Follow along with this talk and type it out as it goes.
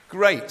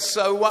Great.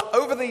 So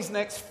over these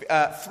next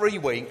 3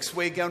 weeks,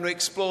 we're going to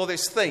explore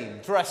this theme,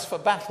 dress for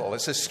battle.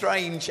 It's a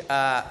strange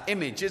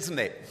image, isn't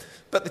it?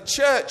 But the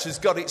church has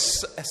got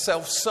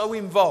itself so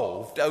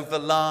involved over the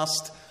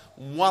last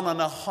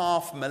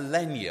 1.5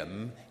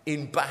 millennium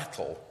in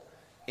battle,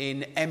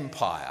 in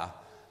empire,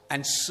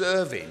 and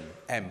serving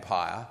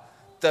empire,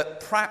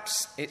 that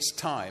perhaps it's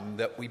time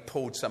that we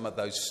pulled some of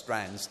those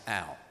strands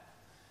out.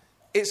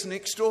 It's an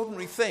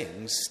extraordinary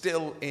thing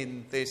still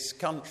in this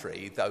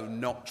country, though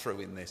not true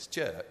in this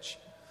church,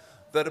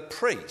 that a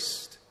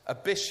priest, a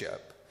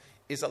bishop,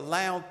 is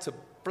allowed to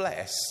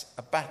bless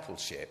a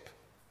battleship,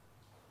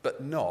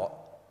 but not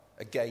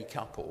a gay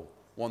couple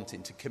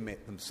wanting to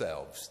commit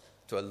themselves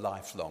to a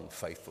lifelong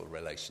faithful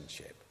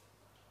relationship.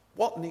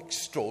 What an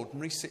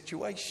extraordinary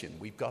situation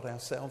we've got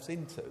ourselves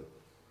into.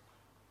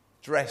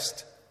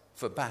 Dressed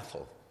for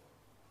battle.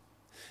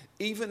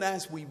 Even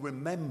as we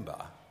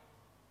remember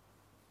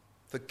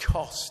the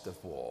cost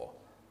of war,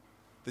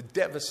 the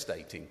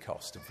devastating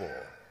cost of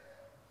war,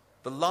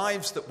 the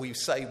lives that we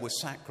say were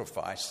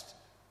sacrificed,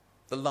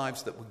 the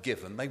lives that were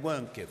given, they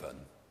weren't given,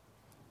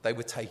 they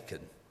were taken.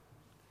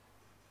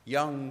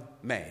 Young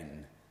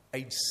men,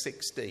 aged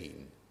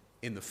 16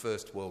 in the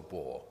First World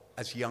War,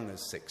 as young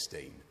as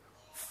 16,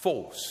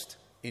 forced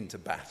into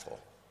battle.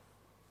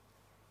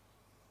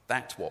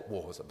 That's what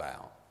war's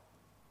about.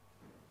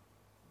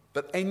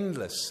 But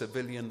endless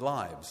civilian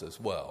lives as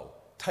well,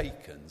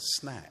 taken,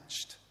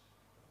 snatched.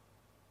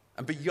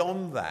 And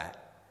beyond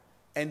that,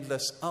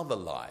 endless other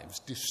lives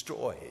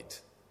destroyed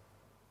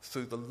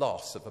through the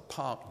loss of a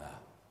partner,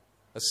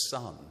 a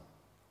son,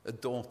 a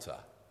daughter,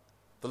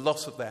 the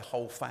loss of their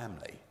whole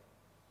family.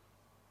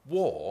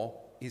 War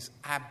is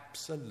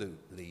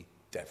absolutely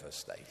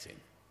devastating.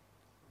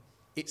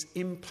 Its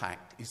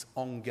impact is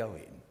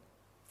ongoing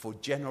for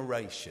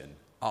generation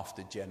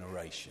after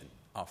generation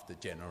after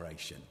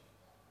generation.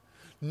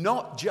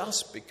 Not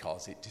just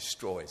because it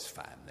destroys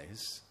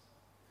families,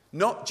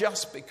 not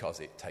just because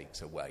it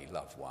takes away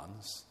loved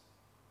ones,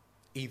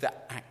 either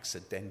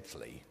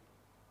accidentally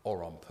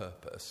or on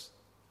purpose,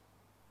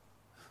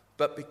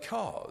 but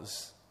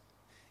because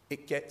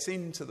it gets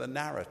into the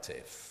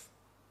narrative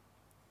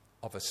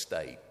of a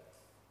state.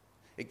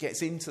 It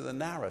gets into the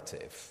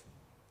narrative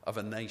of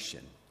a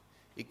nation.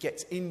 It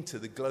gets into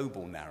the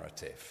global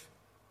narrative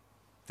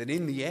that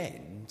in the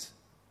end,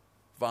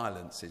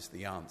 violence is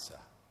the answer.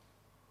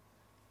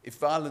 If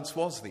violence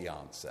was the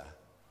answer,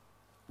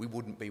 we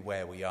wouldn't be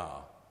where we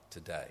are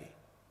today.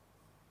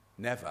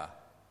 Never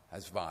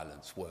has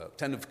violence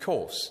worked. And of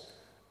course,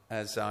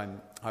 as I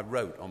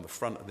wrote on the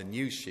front of the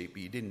news sheet,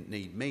 but you didn't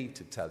need me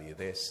to tell you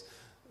this,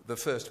 the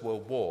First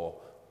World War,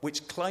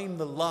 which claimed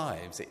the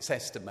lives, it's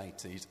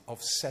estimated,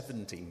 of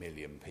 70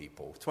 million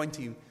people,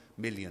 20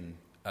 million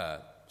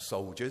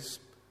soldiers,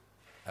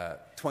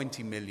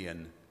 20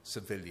 million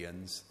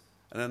civilians,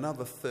 and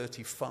another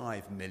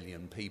 35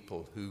 million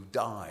people who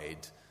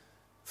died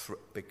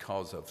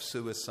because of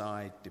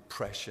suicide,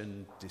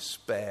 depression,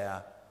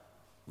 despair,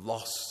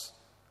 loss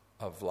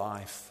of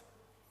life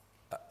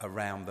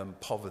around them,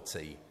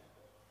 poverty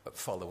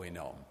following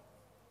on.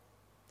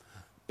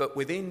 But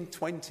within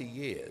 20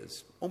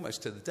 years,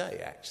 almost to the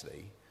day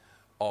actually,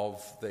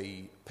 of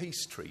the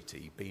peace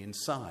treaty being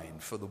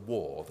signed for the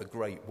war, the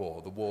Great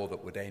War, the war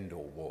that would end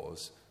all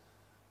wars,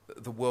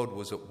 the world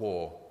was at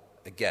war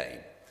again.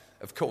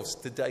 Of course,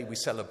 today we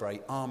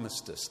celebrate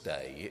Armistice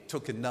Day. It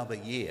took another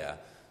year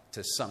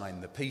to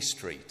sign the peace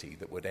treaty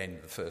that would end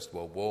the First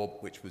World War,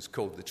 which was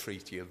called the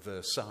Treaty of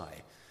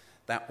Versailles.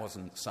 That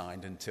wasn't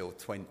signed until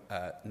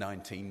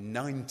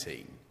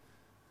 1919.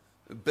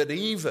 But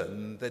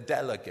even the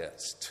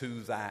delegates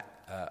to that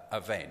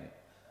event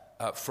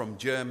from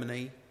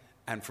Germany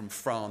and from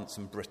France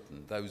and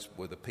Britain, those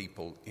were the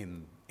people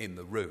in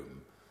the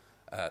room,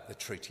 the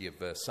Treaty of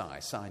Versailles,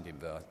 signed in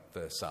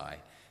Versailles.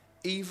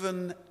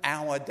 Even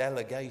our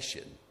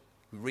delegation,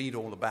 read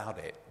all about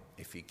it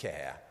if you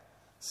care,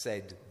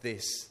 said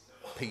this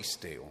peace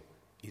deal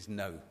is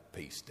no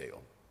peace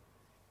deal.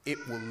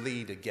 It will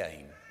lead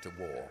again to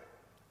war.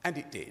 And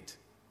it did,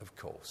 of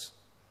course,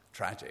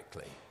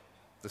 tragically.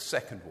 The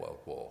Second World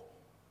War,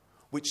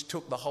 which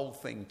took the whole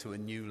thing to a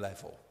new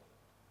level.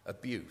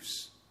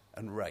 Abuse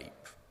and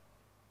rape,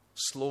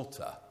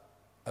 slaughter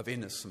of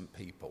innocent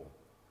people,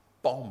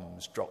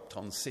 bombs dropped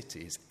on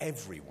cities,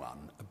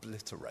 everyone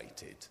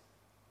obliterated,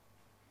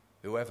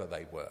 whoever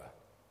they were.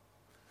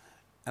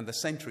 And the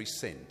centuries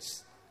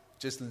since,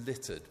 just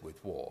littered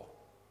with war.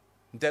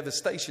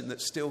 Devastation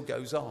that still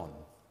goes on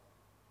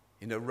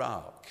in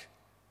Iraq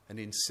and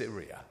in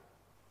Syria.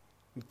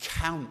 And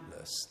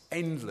countless,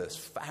 endless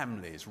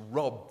families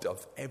robbed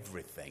of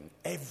everything,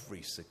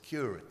 every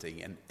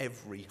security and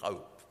every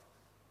hope.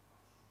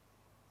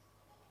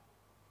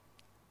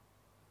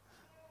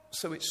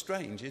 So it's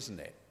strange, isn't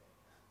it,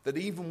 that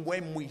even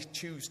when we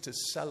choose to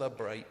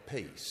celebrate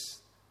peace,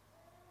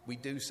 we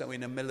do so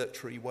in a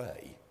military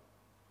way.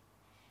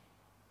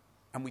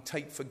 And we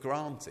take for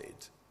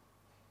granted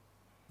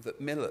that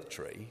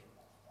military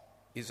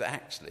is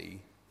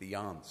actually the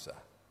answer.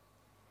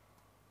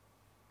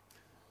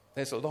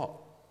 There's a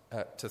lot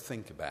to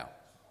think about.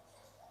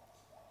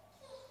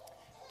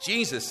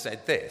 Jesus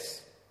said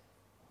this,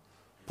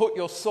 "Put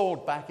your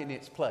sword back in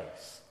its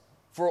place,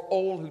 for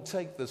all who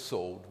take the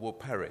sword will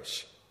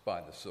perish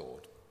by the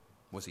sword."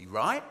 Was he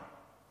right?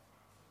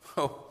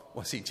 Or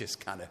was he just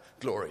kind of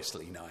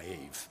gloriously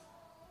naive?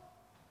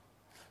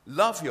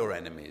 Love your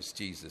enemies,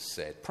 Jesus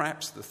said.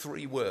 Perhaps the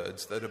three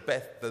words that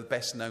are the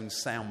best known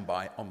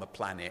soundbite on the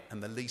planet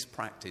and the least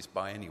practiced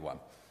by anyone.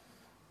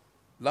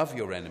 Love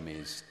your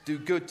enemies. Do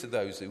good to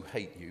those who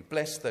hate you.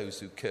 Bless those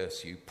who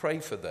curse you. Pray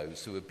for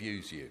those who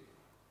abuse you.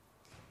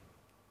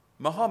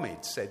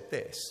 Muhammad said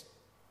this,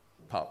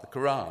 part of the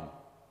Quran.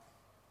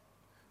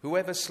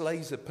 Whoever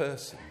slays a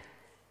person,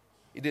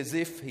 it is as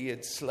if he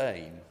had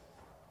slain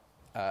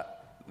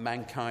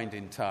mankind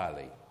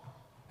entirely.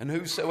 And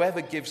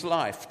whosoever gives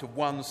life to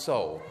one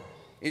soul,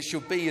 it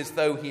shall be as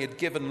though he had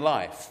given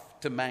life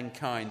to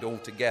mankind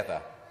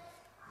altogether.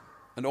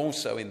 And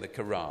also in the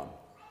Quran,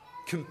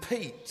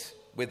 compete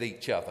with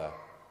each other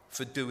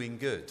for doing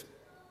good.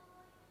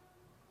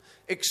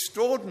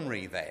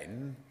 Extraordinary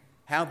then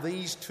how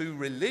these two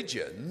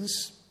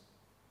religions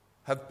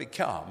have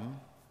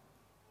become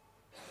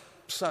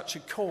such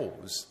a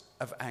cause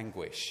of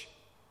anguish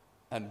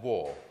and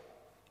war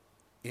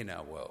in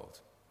our world.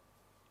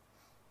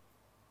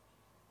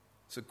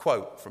 It's a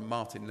quote from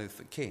Martin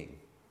Luther King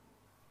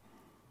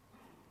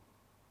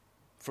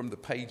from the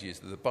pages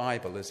of the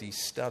Bible as he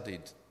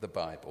studied the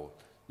Bible.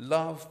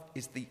 Love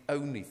is the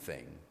only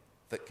thing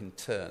that can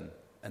turn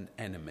an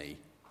enemy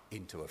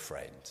into a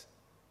friend.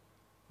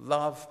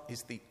 Love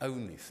is the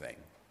only thing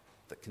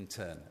that can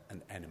turn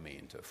an enemy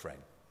into a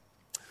friend.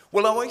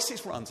 Well,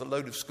 Oasis runs a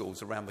load of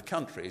schools around the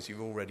country, as you've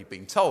already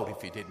been told,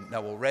 if you didn't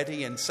know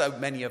already. And so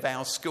many of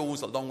our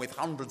schools, along with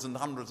hundreds and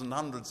hundreds and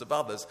hundreds of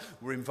others,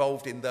 were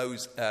involved in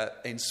those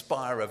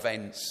Inspire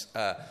events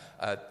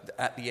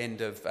at the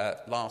end of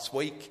last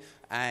week.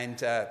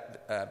 And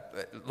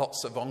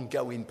lots of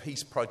ongoing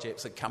peace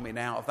projects are coming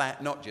out of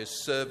that, not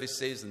just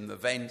services and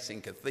events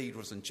in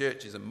cathedrals and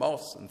churches and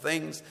mosques and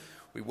things.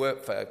 We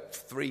worked for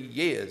 3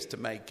 years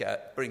to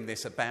bring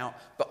this about,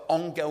 but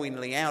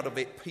ongoingly out of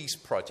it, peace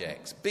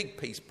projects, big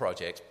peace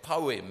projects,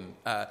 poem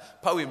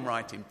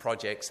writing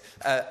projects.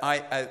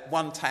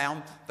 One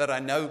town that I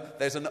know,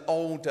 there's an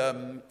old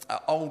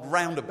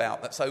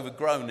roundabout that's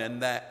overgrown,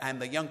 and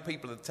the young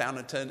people of the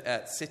town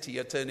city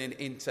are turning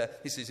into,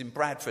 this is in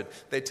Bradford,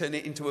 they're turning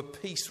it into a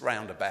peace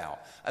roundabout.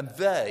 And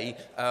they,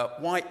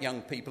 white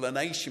young people and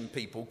Asian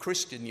people,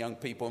 Christian young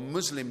people, and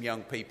Muslim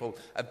young people,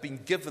 have been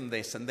given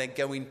this, and they're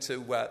going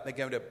to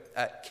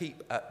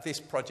keep this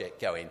project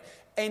going.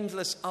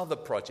 Endless other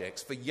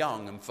projects for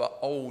young and for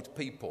old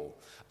people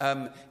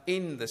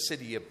in the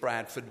city of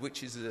Bradford,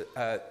 which is,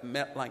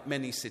 like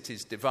many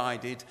cities,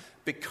 divided.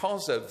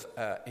 Because of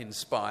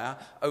Inspire,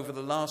 over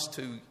the last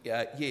 2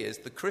 years,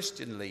 the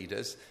Christian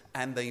leaders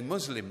and the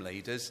Muslim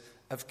leaders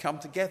have come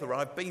together.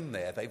 I've been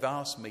there. They've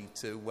asked me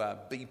to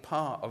be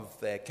part of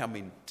their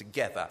coming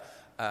together.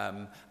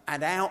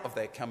 And out of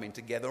their coming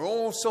together,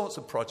 all sorts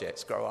of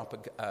projects grow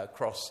up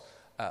across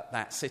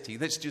that city.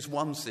 That's just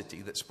one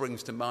city that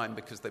springs to mind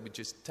because they were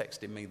just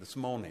texting me this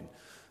morning.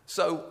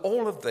 So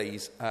all of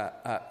these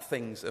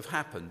things have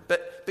happened.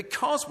 But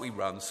because we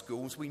run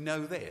schools, we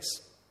know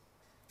this.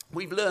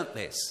 We've learnt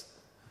this.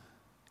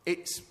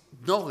 It's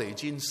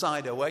knowledge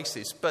inside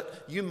Oasis,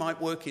 but you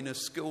might work in a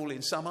school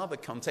in some other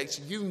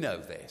context. You know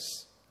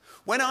this.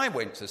 When I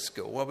went to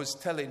school, I was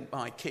telling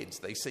my kids,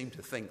 they seem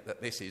to think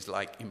that this is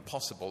like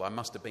impossible. I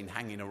must have been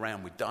hanging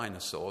around with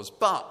dinosaurs.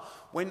 But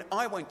when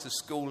I went to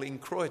school in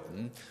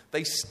Croydon,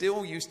 they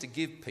still used to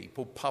give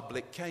people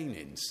public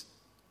canings.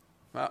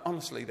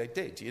 Honestly, they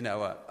did. You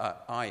know,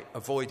 I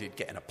avoided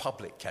getting a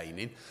public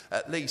caning,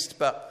 at least.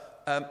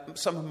 But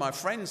some of my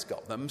friends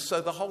got them. So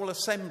the whole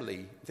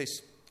assembly,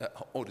 this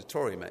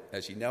auditorium,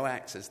 as you know,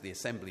 acts as the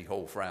assembly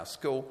hall for our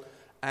school.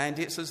 And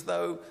it's as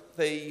though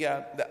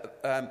the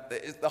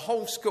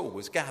whole school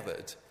was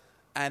gathered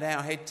and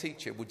our head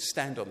teacher would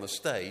stand on the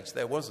stage.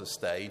 There was a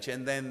stage,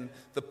 and then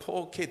the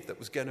poor kid that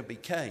was going to be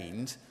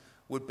caned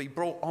would be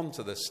brought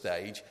onto the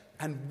stage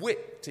and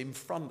whipped in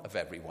front of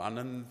everyone,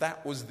 and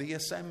that was the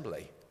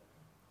assembly.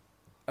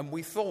 And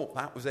we thought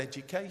that was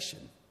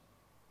education.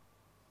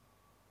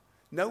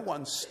 No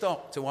one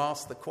stopped to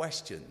ask the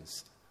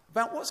questions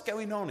about what's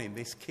going on in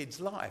this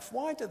kid's life.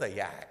 Why do they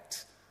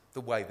act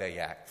the way they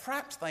act?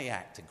 Perhaps they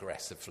act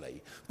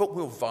aggressively, but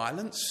will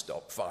violence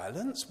stop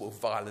violence? Will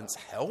violence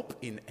help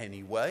in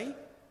any way?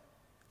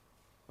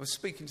 I was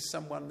speaking to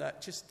someone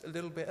just a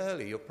little bit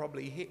earlier, you're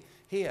probably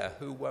here,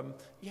 who,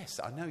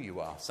 yes, I know you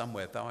are,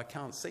 somewhere, though I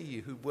can't see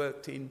you, who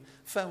worked in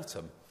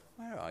Feltham.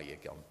 Where are you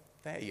gone?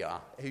 There you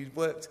are. Who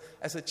worked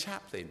as a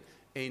chaplain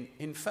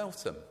in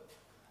Feltham.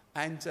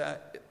 And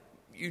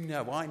you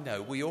know, I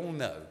know, we all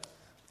know,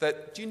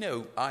 that, do you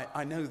know,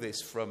 I know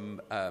this from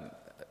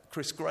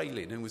Chris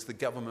Grayling, who was the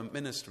government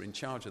minister in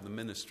charge of the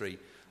Ministry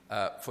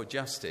for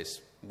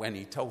Justice. When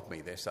he told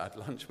me this, I had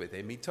lunch with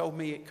him. He told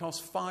me it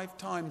costs 5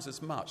 times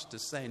as much to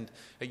send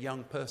a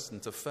young person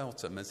to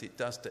Feltham as it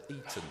does to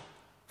Eton.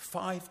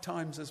 5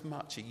 times as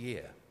much a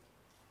year.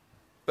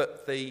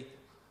 but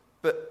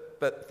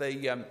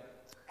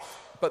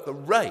the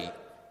rate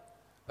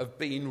of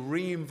being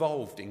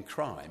re-involved in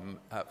crime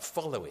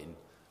following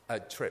a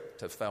trip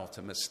to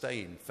Feltham, a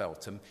stay in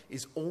Feltham,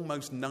 is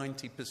almost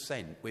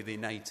 90%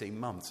 within 18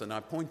 months. And I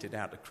pointed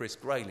out to Chris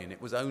Grayling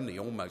it was only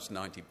almost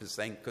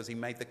 90% because he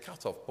made the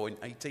cut-off point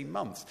 18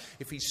 months.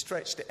 If he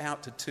stretched it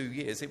out to 2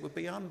 years, it would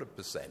be 100%.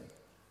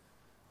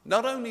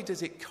 Not only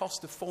does it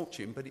cost a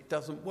fortune, but it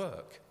doesn't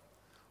work.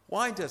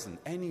 Why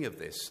doesn't any of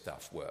this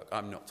stuff work?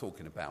 I'm not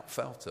talking about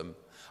Feltham.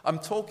 I'm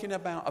talking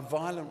about a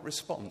violent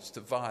response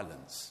to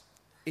violence.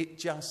 It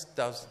just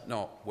does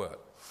not work.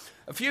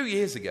 A few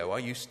years ago, I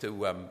used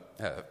to,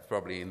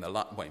 probably in the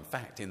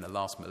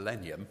last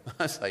millennium,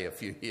 I say a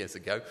few years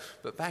ago,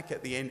 but back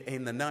at the end,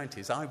 in the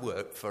 90s, I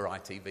worked for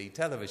ITV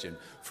Television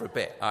for a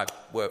bit. I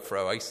worked for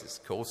Oasis,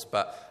 of course,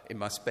 but in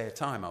my spare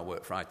time, I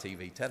worked for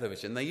ITV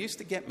Television. They used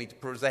to get me to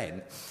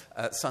present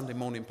a Sunday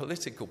morning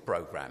political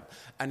programme,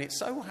 and it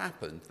so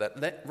happened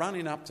that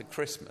running up to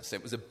Christmas,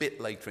 it was a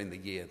bit later in the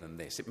year than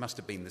this. It must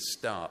have been the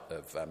start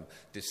of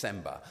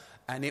December,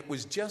 and it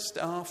was just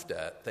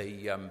after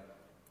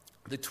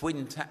the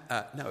Twin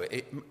Towers.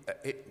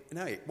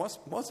 It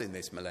was in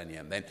this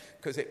millennium then,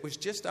 because it was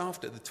just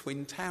after the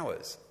Twin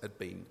Towers had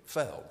been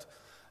felled.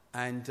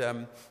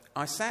 And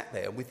I sat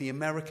there with the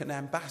American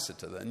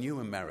ambassador, the new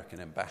American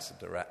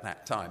ambassador at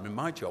that time, and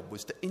my job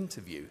was to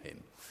interview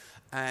him.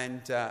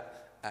 And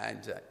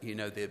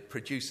the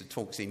producer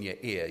talks in your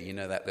ear,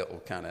 that little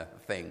kind of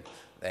thing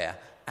there.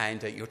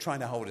 And you're trying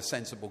to hold a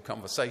sensible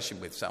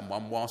conversation with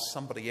someone whilst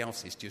somebody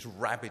else is just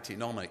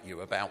rabbiting on at you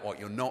about what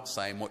you're not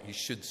saying, what you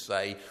should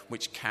say,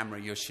 which camera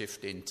you're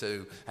shifting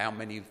to, how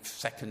many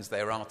seconds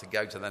there are to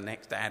go to the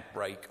next ad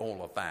break,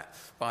 all of that.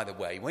 By the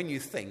way, when you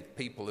think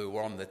people who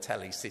are on the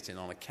telly sitting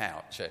on a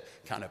couch are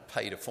kind of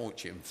paid a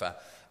fortune for,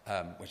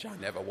 which I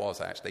never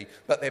was actually,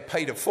 but they're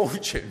paid a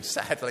fortune,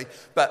 sadly,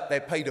 but they're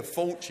paid a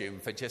fortune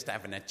for just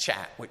having a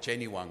chat, which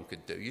anyone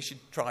could do. You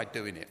should try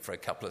doing it for a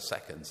couple of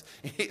seconds.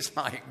 It's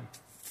like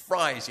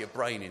fries your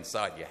brain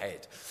inside your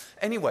head.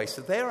 Anyway,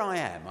 so there I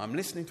am. I'm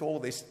listening to all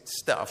this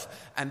stuff,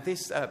 and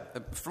this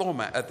the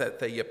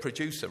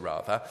producer,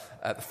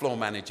 the floor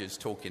manager's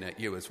talking at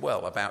you as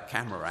well about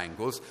camera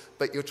angles,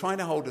 but you're trying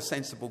to hold a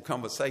sensible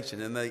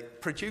conversation, and the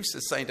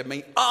producer's saying to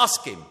me,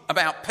 ask him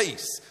about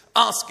peace.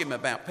 Ask him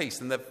about peace.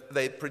 And the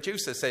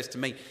producer says to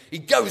me, he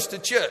goes to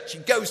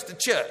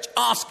church.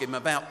 Ask him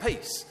about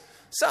peace.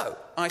 So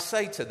I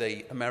say to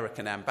the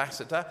American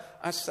ambassador,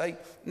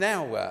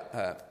 now,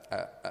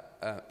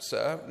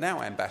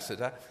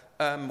 Ambassador,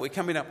 we're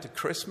coming up to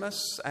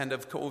Christmas, and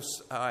of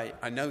course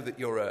I know that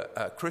you're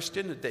a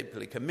Christian, a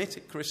deeply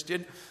committed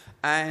Christian,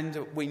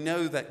 and we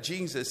know that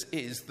Jesus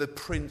is the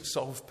Prince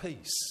of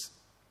Peace.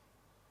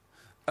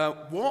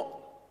 What?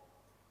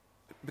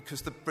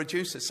 Because the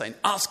producer's saying,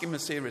 ask him a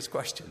serious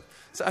question.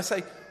 So I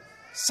say,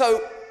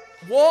 so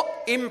what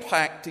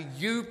impact do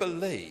you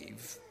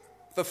believe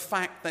the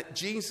fact that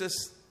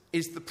Jesus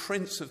is the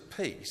Prince of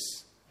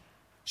Peace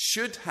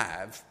should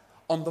have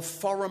on the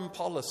foreign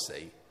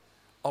policy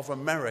of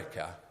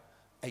America,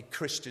 a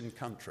Christian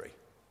country?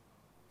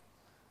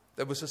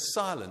 There was a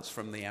silence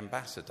from the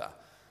ambassador.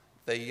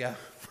 The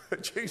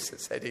producer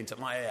said into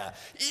my ear,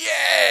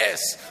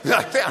 yes!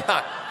 But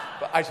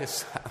I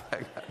just...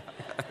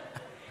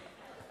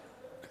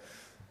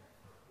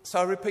 So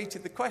I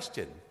repeated the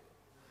question.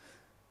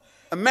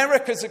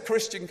 America's a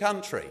Christian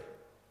country.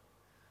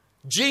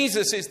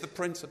 Jesus is the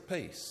Prince of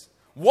Peace.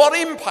 What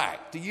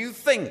impact do you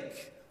think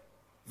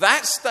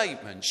that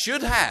statement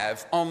should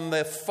have on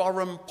the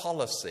foreign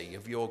policy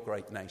of your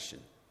great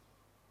nation?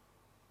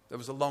 There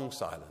was a long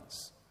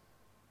silence.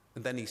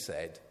 And then he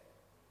said,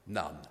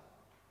 none.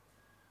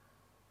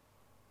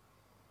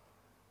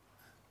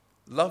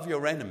 Love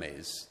your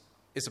enemies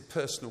is a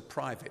personal,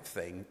 private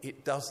thing.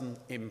 It doesn't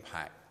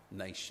impact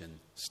nation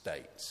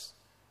states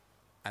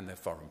and their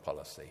foreign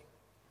policy.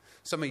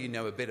 Some of you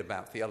know a bit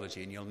about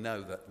theology, and you'll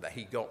know that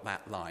he got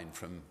that line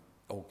from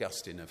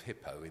Augustine of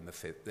Hippo in the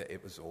fifth.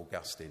 It was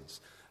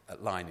Augustine's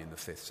line in the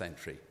 5th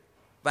century.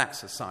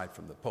 That's aside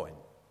from the point.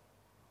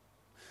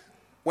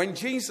 When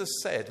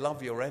Jesus said,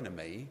 love your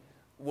enemy,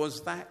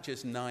 was that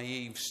just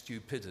naive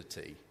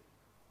stupidity,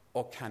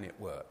 or can it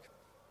work?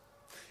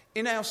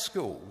 In our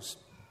schools,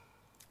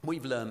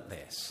 we've learnt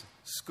this.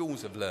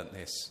 Schools have learnt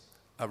this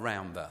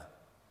around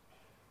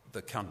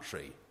the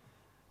country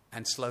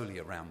and slowly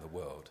around the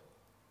world.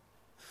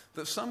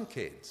 That some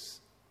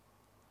kids,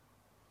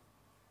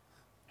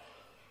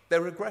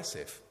 they're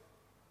aggressive.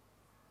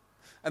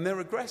 And they're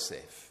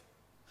aggressive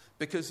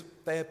because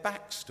their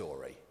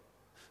backstory,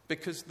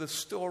 because the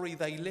story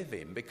they live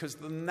in, because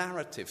the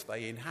narrative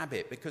they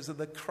inhabit, because of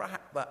the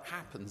crap that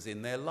happens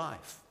in their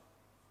life.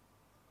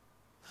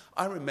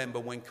 I remember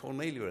when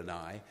Cornelia and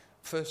I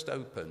first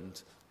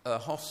opened a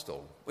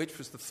hostel, which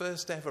was the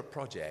first ever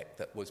project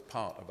that was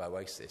part of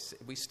Oasis.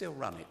 We still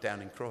run it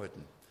down in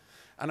Croydon.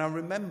 And I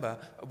remember,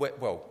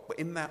 well,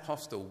 in that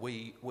hostel,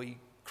 we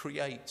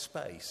create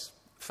space,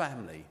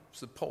 family,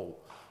 support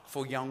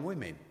for young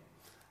women.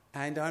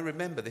 And I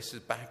remember, this is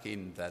back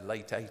in the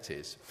late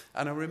 80s,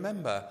 and I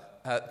remember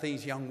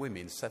these young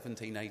women,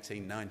 17,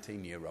 18,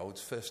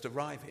 19-year-olds, first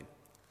arriving.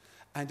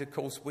 And, of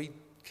course, we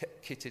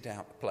kitted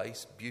out the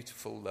place,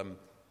 beautiful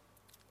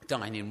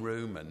dining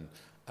room and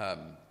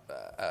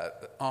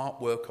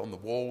artwork on the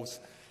walls.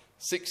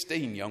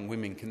 16 young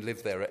women can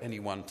live there at any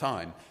one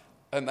time.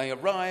 And they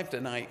arrived,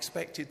 and I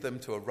expected them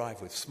to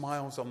arrive with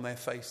smiles on their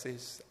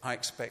faces. I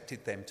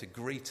expected them to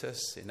greet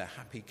us in a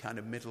happy kind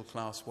of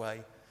middle-class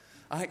way.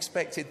 I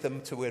expected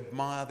them to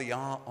admire the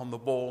art on the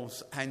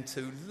walls and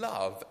to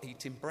love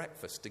eating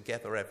breakfast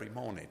together every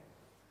morning.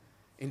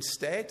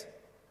 Instead,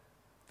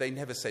 they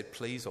never said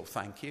please or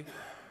thank you.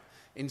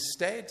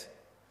 Instead,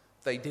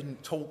 they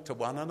didn't talk to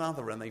one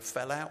another and they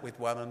fell out with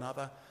one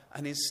another.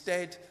 And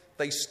instead,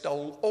 they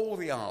stole all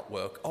the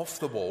artwork off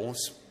the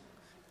walls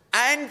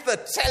and the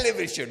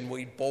television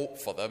we'd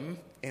bought for them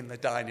in the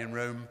dining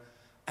room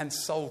and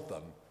sold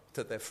them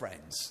to their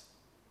friends.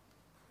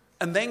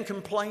 And then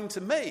complained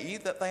to me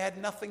that they had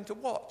nothing to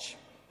watch.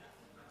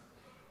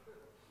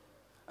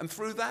 And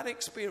through that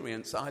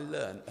experience, I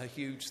learned a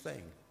huge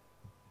thing.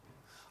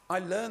 I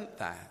learned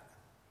that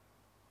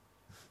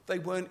they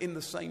weren't in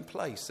the same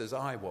place as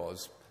I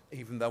was,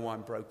 even though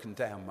I'm broken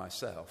down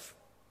myself.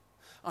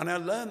 And I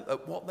learned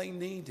that what they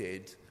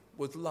needed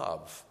was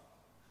love.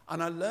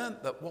 And I learned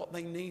that what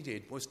they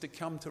needed was to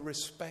come to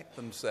respect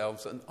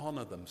themselves and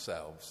honour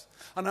themselves.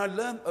 And I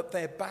learned that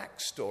their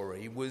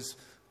backstory was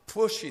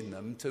pushing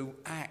them to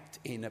act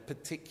in a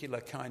particular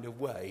kind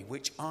of way,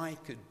 which I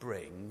could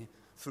bring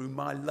through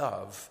my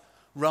love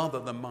rather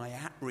than my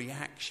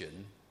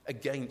reaction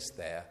against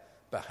their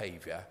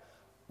behaviour,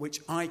 which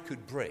I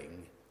could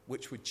bring,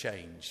 which would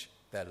change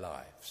their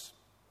lives.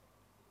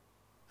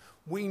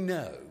 We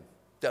know,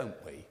 don't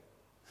we,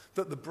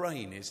 that the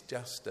brain is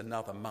just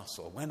another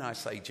muscle. When I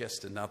say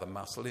just another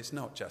muscle, it's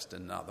not just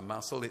another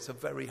muscle. It's a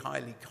very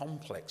highly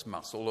complex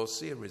muscle or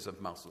series of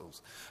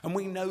muscles. And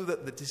we know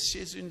that the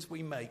decisions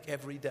we make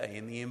every day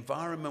in the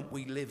environment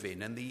we live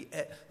in and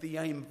the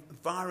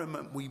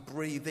environment we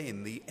breathe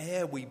in, the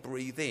air we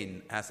breathe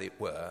in, as it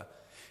were,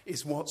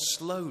 is what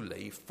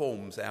slowly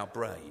forms our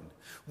brain.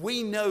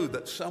 We know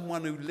that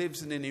someone who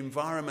lives in an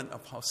environment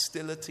of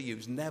hostility,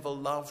 who's never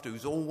loved,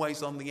 who's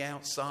always on the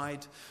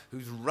outside,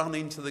 who's run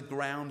into the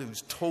ground,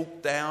 who's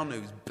talked down,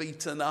 who's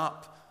beaten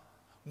up,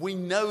 we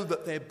know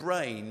that their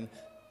brain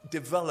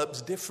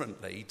develops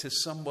differently to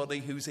somebody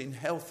who's in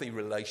healthy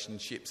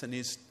relationships and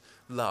is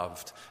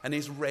loved and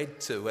is read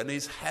to and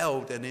is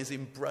held and is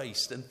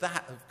embraced. And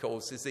that, of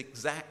course, is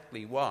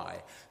exactly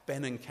why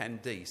Ben and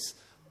Candice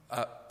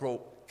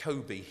brought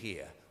Kobe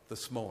here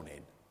this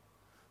morning.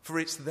 For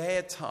it's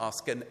their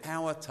task and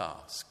our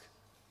task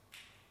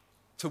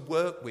to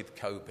work with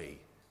Kobe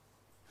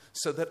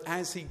so that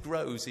as he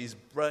grows, his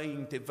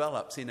brain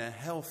develops in a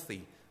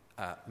healthy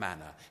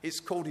manner. It's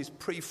called his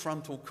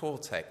prefrontal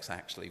cortex,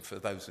 actually, for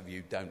those of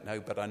you who don't know,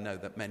 but I know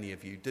that many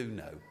of you do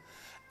know.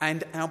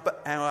 And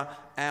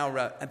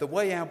the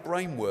way our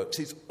brain works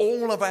is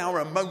all of our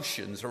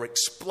emotions are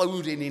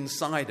exploding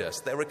inside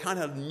us. They're a kind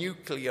of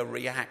nuclear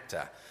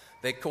reactor.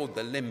 They're called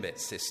the limbic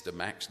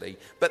system, actually.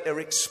 But they're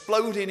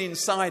exploding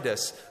inside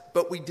us.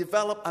 But we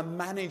develop a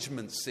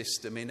management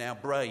system in our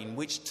brain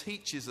which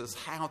teaches us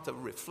how to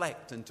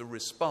reflect and to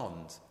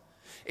respond.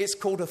 It's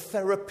called a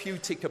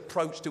therapeutic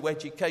approach to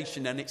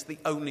education, and it's the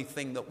only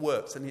thing that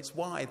works. And it's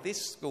why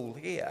this school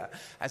here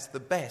has the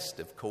best,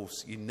 of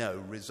course,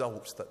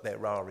 results that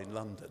there are in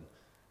London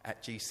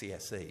at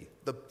GCSE.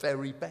 The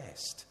very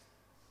best.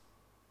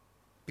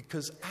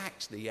 Because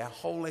actually our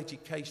whole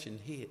education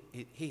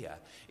here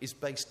is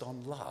based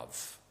on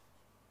love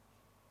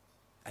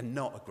and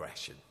not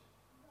aggression.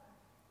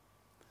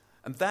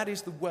 And that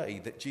is the way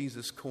that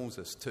Jesus calls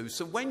us to.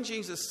 So when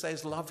Jesus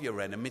says love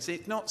your enemies,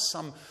 it's not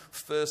some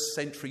first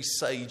century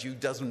sage who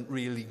doesn't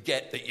really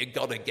get that you've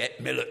got to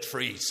get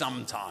military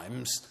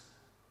sometimes.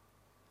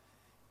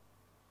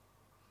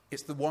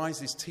 It's the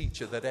wisest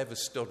teacher that ever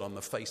stood on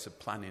the face of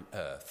planet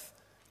Earth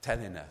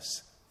telling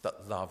us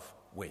that love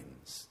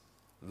wins.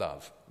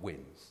 Love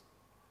wins.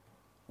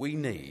 We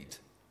need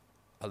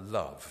a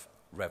love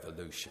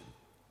revolution.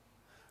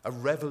 A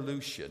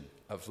revolution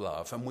of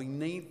love. And we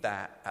need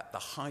that at the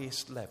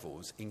highest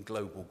levels in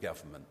global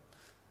government.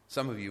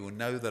 Some of you will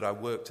know that I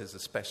worked as a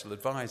special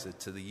advisor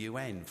to the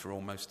UN for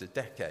almost a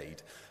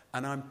decade.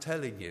 And I'm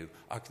telling you,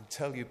 I can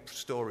tell you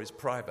stories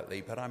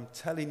privately, but I'm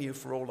telling you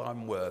for all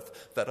I'm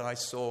worth that I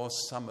saw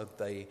some of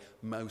the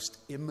most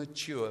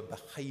immature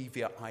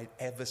behaviour I'd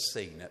ever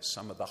seen at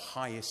some of the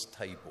highest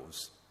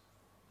tables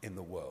in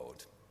the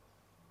world.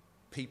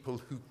 People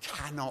who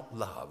cannot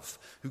love,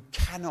 who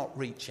cannot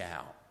reach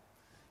out.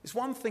 It's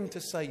one thing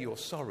to say you're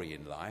sorry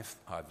in life,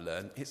 I've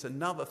learned. It's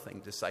another thing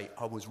to say,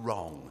 I was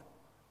wrong.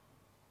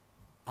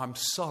 I'm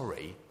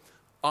sorry.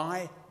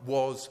 I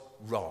was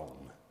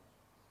wrong.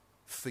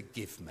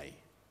 Forgive me.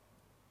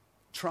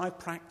 Try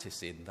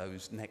practicing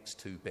those next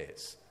two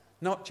bits.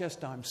 Not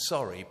just I'm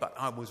sorry, but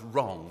I was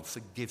wrong.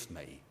 Forgive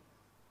me.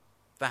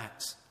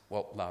 That's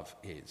what love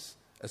is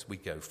as we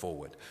go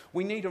forward.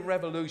 We need a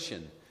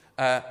revolution.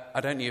 I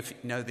don't know if you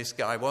know this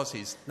guy was.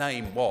 His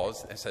name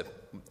was,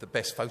 the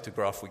best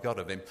photograph we got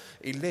of him.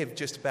 He lived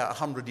just about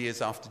 100 years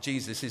after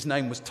Jesus. His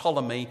name was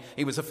Ptolemy.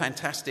 He was a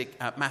fantastic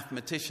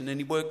mathematician, and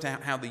he worked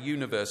out how the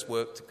universe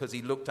worked because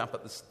he looked up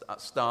at the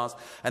stars.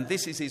 And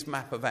this is his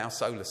map of our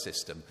solar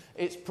system.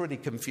 It's pretty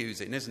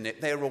confusing, isn't it?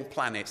 They're all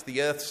planets.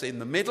 The Earth's in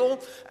the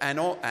middle,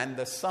 and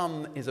the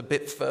sun is a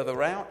bit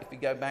further out. If you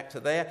go back to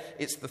there,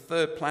 it's the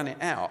third planet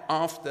out.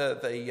 After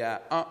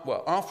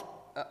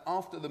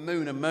the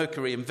moon and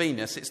Mercury and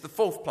Venus, it's the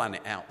fourth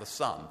planet out, the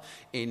sun,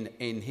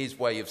 in his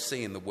way of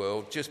seeing the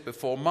world, just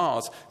before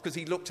Mars, because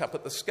he looked up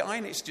at the sky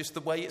and it's just the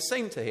way it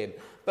seemed to him.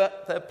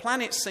 But the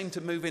planets seem to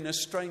move in a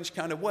strange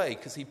kind of way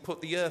because he put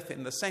the Earth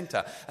in the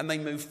centre, and they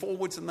move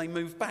forwards and they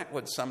move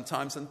backwards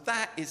sometimes, and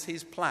that is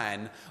his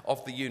plan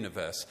of the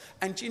universe.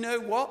 And do you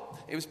know what?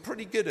 It was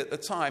pretty good at the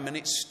time, and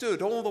it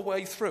stood all the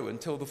way through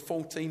until the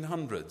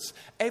 1400s.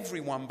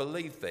 Everyone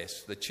believed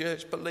this. The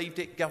church believed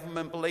it,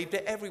 government believed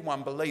it,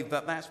 everyone believed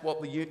that that's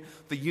what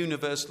the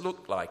universe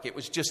looked like. It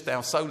was just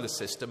our solar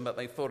system, but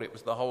they thought it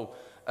was the whole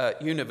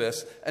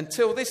universe,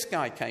 until this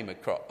guy came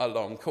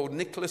along called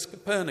Nicholas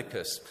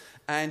Copernicus.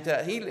 And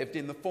he lived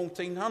in the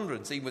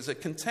 1400s. He was a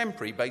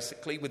contemporary,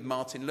 basically, with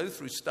Martin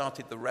Luther, who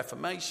started the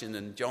Reformation,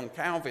 and John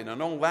Calvin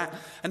and all that.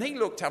 And he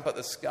looked up at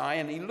the sky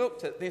and he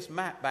looked at this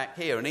map back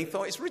here and he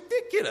thought, it's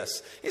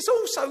ridiculous. It's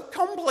all so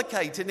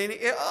complicated. And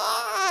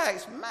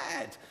it's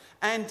mad.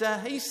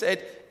 And he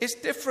said, it's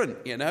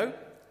different, you know.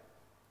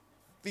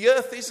 The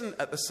Earth isn't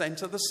at the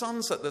centre, the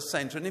sun's at the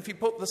centre. And if you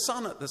put the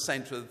sun at the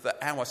centre of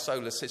our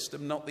solar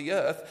system, not the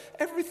Earth,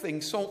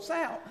 everything sorts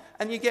out.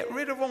 And you get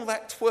rid of all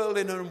that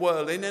twirling and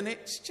whirling, and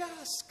it's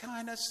just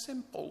kind of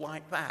simple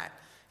like that.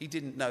 He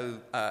didn't know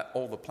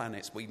all the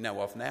planets we know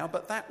of now,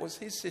 but that was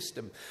his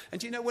system. And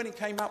do you know when he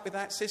came up with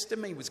that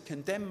system, he was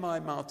condemned by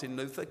Martin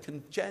Luther,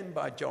 condemned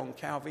by John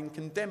Calvin,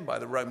 condemned by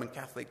the Roman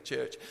Catholic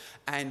Church,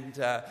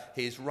 and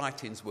his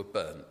writings were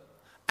burnt.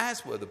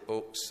 As were the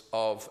books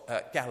of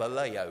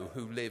Galileo,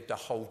 who lived a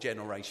whole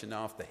generation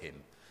after him.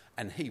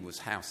 And he was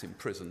house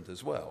imprisoned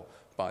as well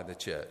by the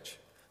church.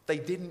 They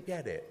didn't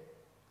get it.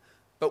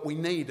 But we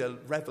need a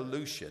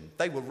revolution.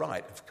 They were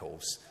right, of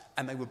course,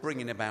 and they were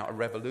bringing about a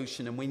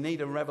revolution, and we need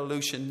a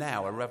revolution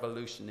now, a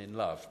revolution in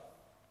love.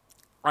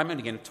 I'm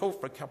only going to talk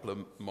for a couple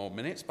of more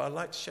minutes, but I'd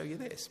like to show you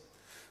this.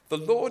 The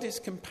Lord is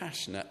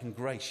compassionate and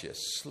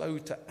gracious, slow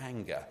to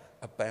anger,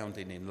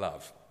 abounding in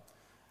love.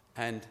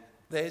 And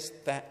there's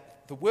that.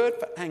 The word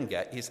for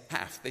anger is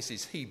af. This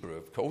is Hebrew,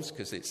 of course,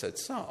 because it's a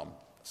Psalm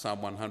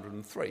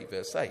 103,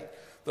 verse 8.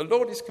 The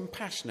Lord is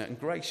compassionate and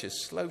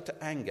gracious, slow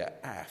to anger,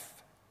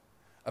 af,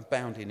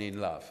 abounding in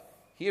love.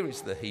 Here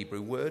is the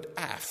Hebrew word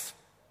af,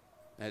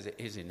 as it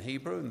is in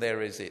Hebrew, and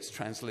there is its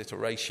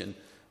transliteration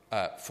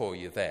for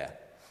you there.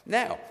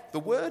 Now, the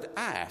word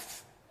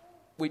af,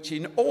 which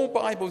in all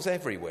Bibles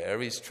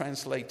everywhere is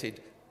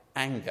translated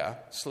anger,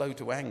 slow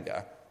to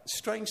anger,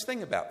 strange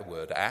thing about the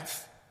word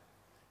af,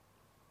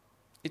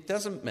 it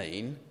doesn't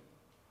mean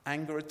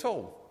anger at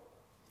all.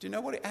 Do you know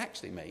what it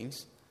actually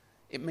means?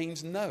 It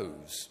means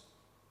nose.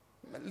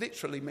 It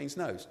literally means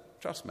nose.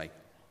 Trust me.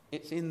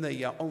 It's in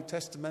the Old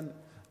Testament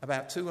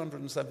about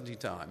 270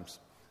 times.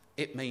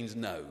 It means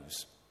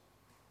nose.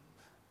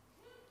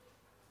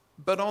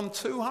 But on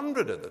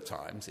 200 of the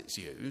times it's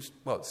used,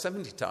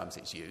 70 times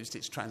it's used,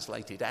 it's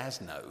translated as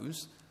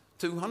nose.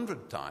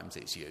 200 times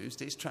it's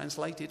used, it's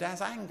translated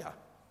as anger.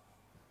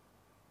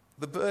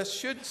 The verse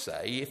should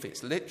say, if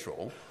it's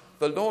literal,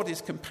 the Lord is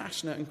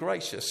compassionate and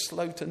gracious,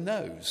 slow to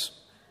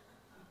nose,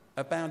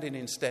 abounding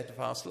in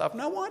steadfast love.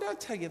 Now, why do I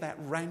tell you that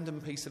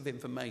random piece of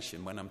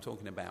information when I'm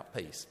talking about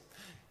peace?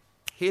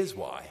 Here's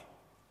why.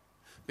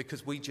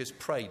 Because we just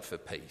prayed for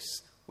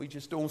peace. We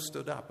just all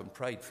stood up and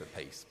prayed for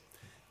peace.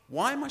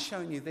 Why am I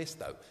showing you this,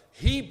 though?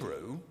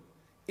 Hebrew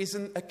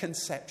isn't a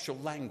conceptual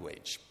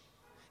language.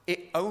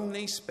 It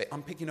only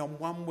I'm picking on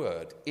one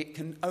word. It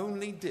can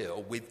only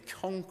deal with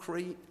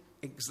concrete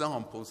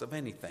examples of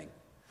anything.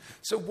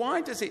 So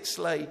why does it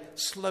say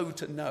slow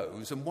to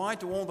nose, and why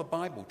do all the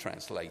Bible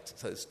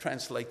translators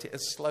translate it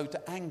as slow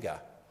to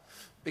anger?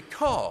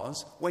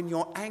 Because when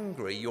you're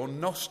angry, your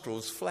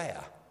nostrils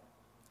flare.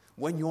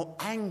 When you're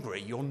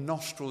angry, your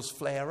nostrils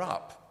flare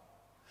up.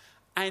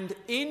 And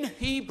in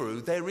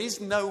Hebrew, there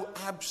is no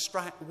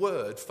abstract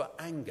word for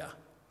anger.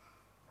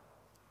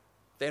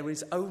 There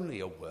is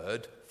only a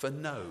word for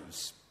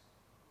nose.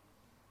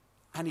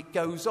 And it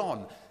goes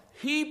on.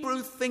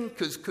 Hebrew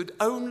thinkers could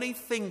only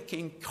think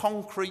in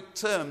concrete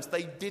terms.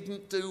 They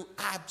didn't do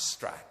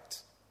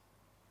abstract.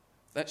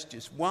 That's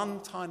just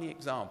one tiny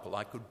example.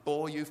 I could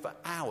bore you for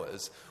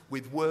hours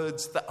with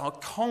words that are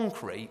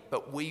concrete,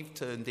 but we've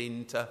turned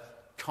into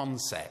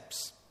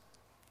concepts.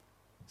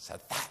 So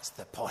that's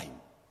the point.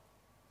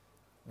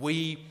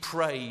 We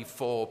pray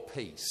for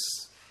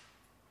peace.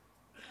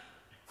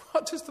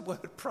 What does the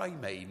word pray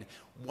mean?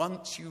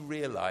 Once you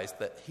realise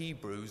that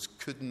Hebrews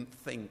couldn't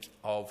think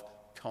of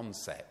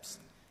concepts.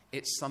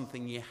 It's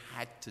something you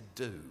had to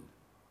do.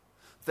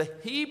 The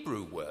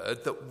Hebrew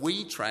word that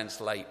we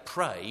translate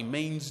pray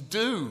means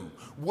do,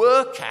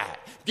 work at,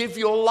 give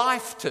your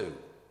life to.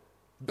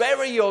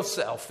 bury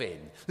yourself in,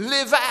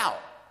 live out.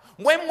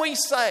 When we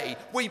say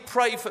we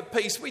pray for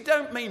peace, we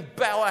don't mean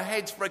bow our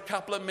heads for a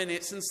couple of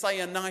minutes and say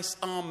a nice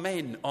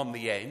amen on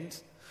the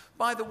end.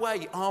 By the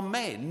way,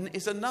 amen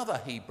is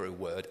another Hebrew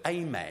word,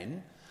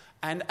 amen.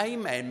 And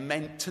amen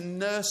meant to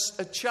nurse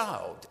a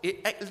child.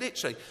 It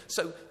literally.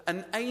 So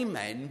an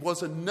amen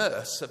was a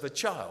nurse of a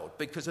child,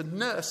 because a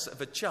nurse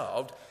of a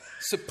child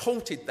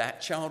supported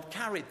that child,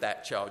 carried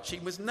that child. She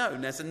was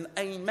known as an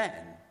amen,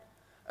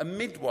 a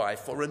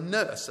midwife or a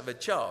nurse of a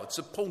child,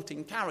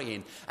 supporting,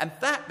 carrying. And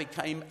that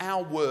became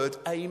our word,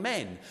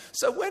 amen.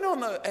 So when on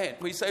the end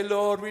we say,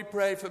 Lord, we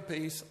pray for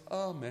peace,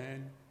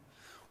 amen.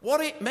 What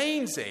it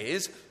means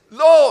is,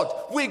 Lord,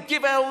 we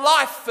give our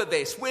life for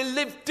this. We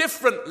live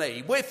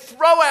differently. We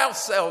throw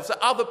ourselves at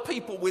other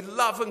people with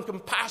love and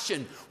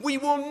compassion. We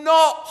will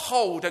not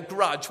hold a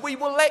grudge. We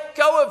will let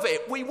go of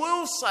it. We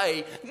will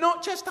say,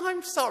 not just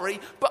I'm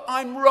sorry, but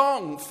I'm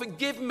wrong.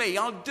 Forgive me.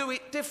 I'll do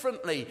it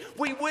differently.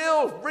 We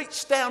will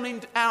reach down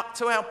out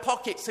to our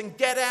pockets and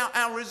get out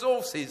our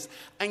resources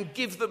and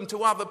give them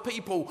to other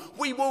people.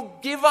 We will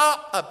give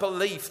up a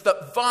belief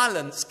that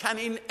violence can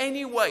in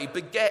any way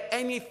beget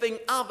anything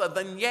other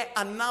than yet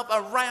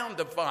another round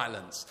of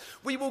violence.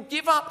 We will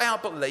give up our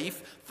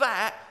belief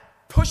that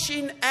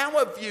pushing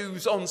our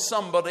views on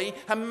somebody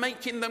and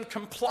making them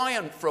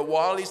compliant for a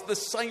while is the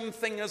same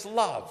thing as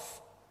love.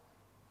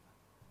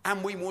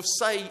 And we will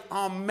say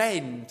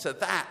amen to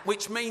that,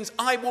 which means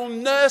I will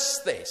nurse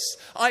this,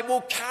 I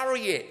will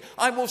carry it,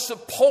 I will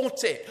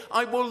support it,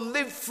 I will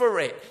live for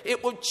it.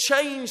 It will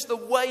change the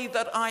way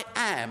that I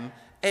am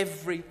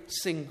every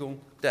single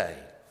day.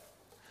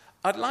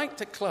 I'd like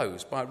to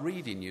close by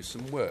reading you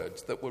some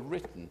words that were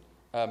written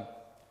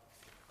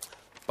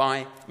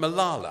by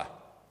Malala.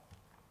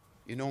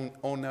 You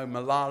all know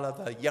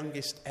Malala, the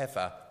youngest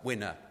ever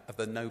winner of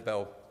the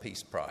Nobel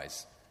Peace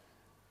Prize.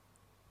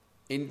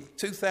 In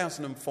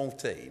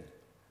 2014,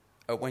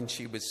 when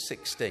she was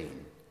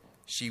 16,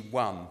 she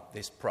won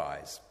this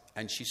prize,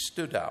 and she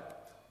stood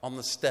up on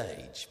the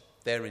stage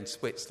there in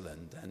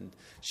Switzerland, and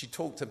she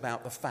talked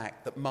about the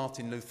fact that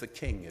Martin Luther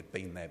King had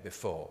been there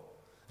before,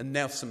 and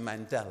Nelson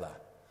Mandela,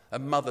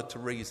 and Mother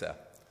Teresa.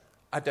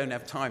 I don't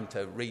have time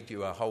to read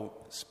you a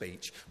whole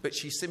speech, but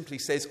she simply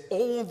says,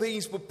 all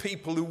these were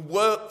people who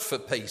worked for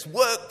peace,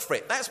 worked for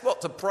it. That's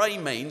what to pray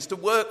means, to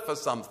work for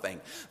something.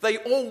 They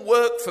all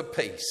worked for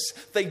peace.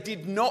 They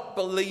did not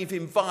believe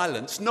in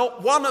violence,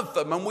 not one of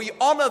them, and we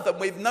honour them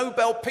with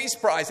Nobel Peace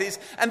Prizes,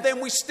 and then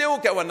we still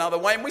go another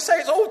way, and we say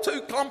it's all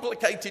too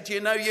complicated,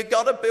 you've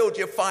got to build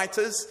your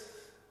fighters.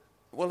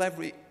 Well,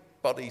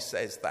 everybody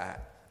says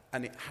that,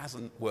 and it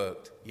hasn't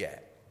worked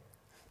yet.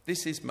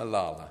 This is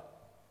Malala.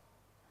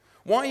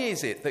 Why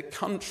is it that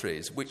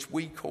countries which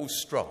we call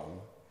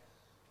strong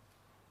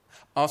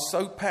are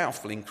so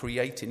powerful in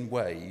creating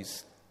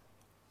ways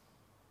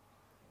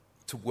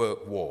to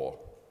work war,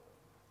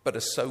 but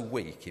are so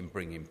weak in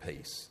bringing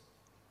peace?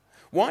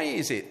 Why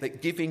is it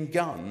that giving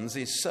guns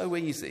is so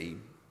easy,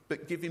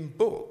 but giving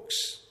books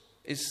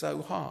is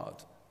so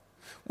hard?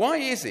 Why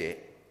is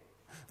it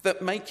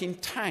that making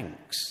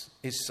tanks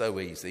is so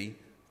easy,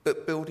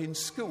 but building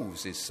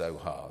schools is so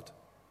hard?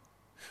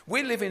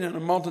 We live in a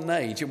modern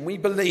age and we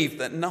believe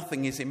that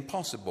nothing is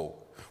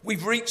impossible.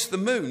 We've reached the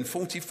moon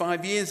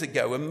 45 years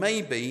ago and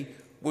maybe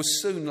will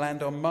soon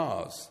land on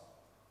Mars.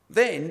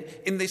 Then,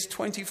 in this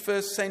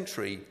 21st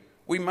century,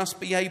 we must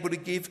be able to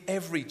give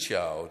every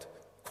child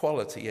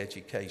quality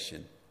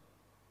education.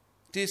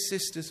 Dear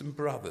sisters and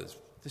brothers,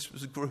 this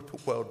was a group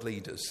of world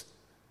leaders.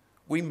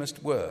 We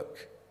must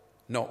work,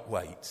 not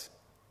wait.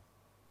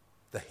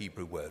 The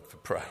Hebrew word for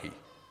pray.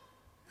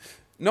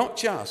 Not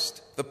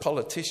just the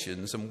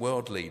politicians and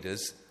world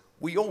leaders,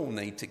 we all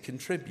need to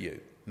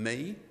contribute.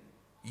 Me,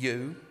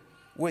 you,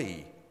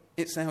 we.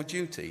 It's our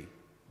duty.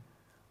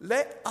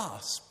 Let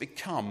us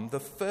become the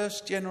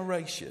first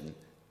generation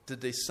to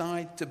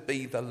decide to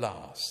be the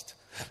last.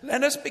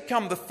 Let us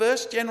become the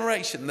first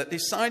generation that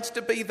decides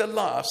to be the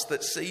last,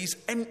 that sees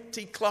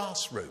empty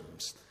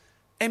classrooms,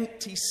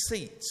 empty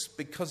seats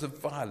because of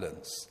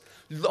violence,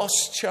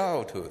 lost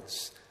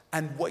childhoods,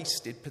 and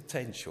wasted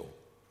potential.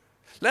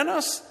 Let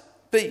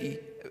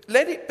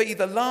it be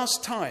the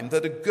last time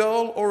that a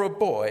girl or a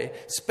boy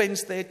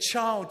spends their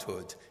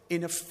childhood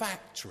in a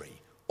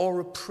factory or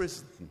a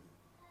prison.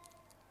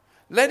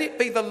 Let it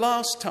be the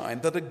last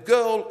time that a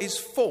girl is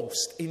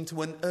forced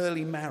into an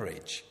early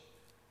marriage.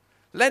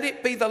 Let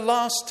it be the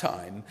last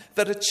time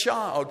that a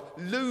child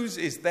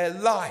loses their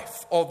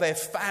life or their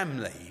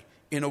family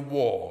in a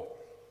war.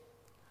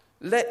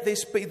 Let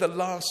this be the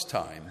last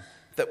time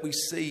that we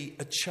see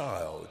a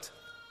child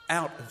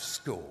out of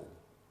school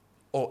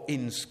or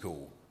in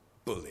school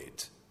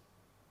bullied.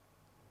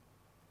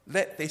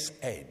 Let this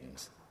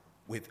end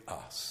with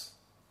us.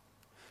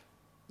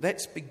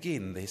 Let's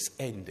begin this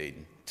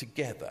ending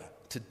together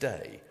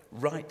today,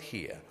 right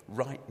here,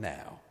 right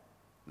now.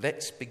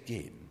 Let's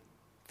begin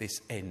this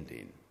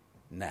ending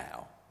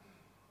now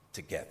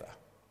together.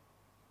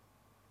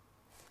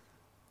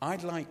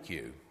 I'd like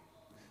you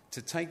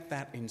to take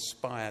that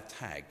Inspire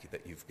tag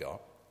that you've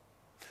got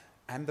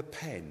and the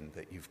pen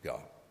that you've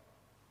got.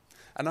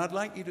 And I'd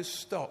like you to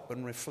stop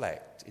and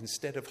reflect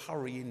instead of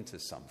hurry into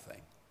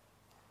something.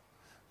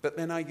 But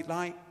then I'd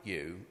like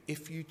you,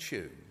 if you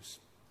choose,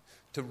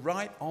 to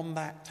write on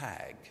that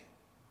tag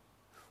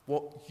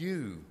what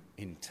you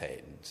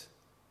intend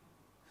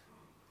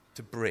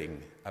to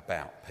bring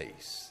about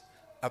peace.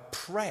 A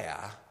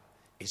prayer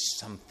is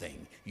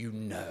something you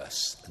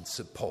nurse and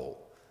support.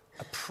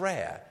 A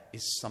prayer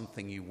is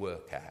something you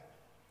work at.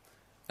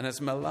 And as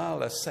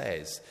Malala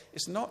says,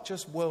 it's not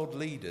just world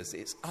leaders,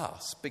 it's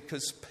us,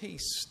 because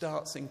peace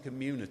starts in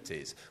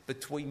communities,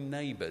 between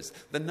neighbours,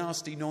 the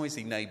nasty,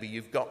 noisy neighbour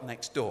you've got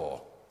next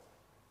door.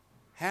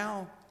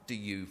 How do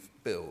you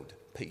build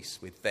peace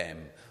with them?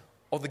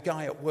 Or the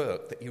guy at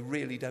work that you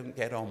really don't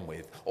get on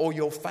with? Or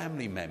your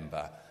family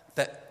member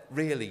that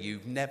really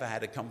you've never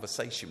had a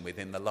conversation with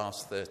in the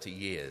last 30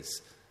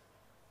 years?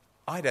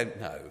 I don't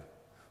know,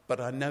 but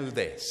I know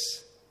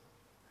this,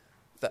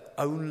 that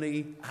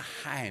only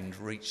a hand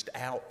reached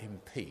out in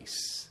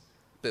peace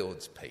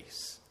builds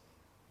peace.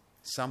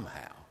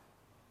 Somehow,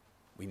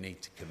 we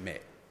need to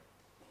commit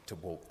to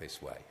walk this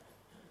way.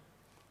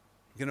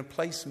 I'm going to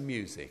play some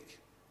music,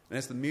 and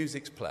as the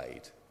music's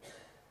played,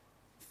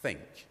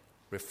 think,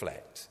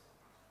 reflect,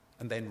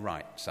 and then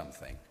write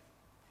something.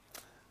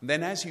 And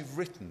then as you've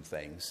written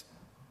things,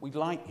 we'd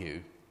like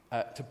you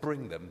to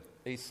bring them,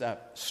 this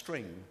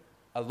string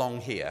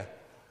along here,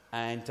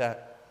 and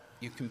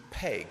you can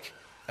peg,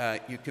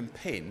 you can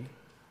pin,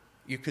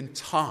 you can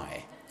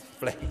tie,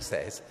 Blake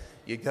says,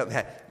 you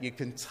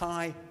can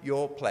tie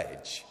your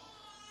pledge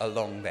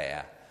along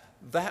there.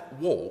 That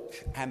walk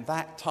and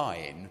that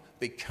tie-in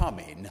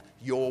becoming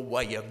your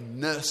way of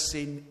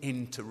nursing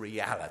into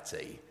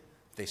reality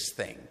this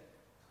thing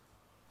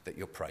that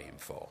you're praying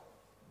for.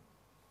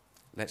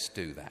 Let's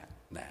do that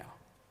now.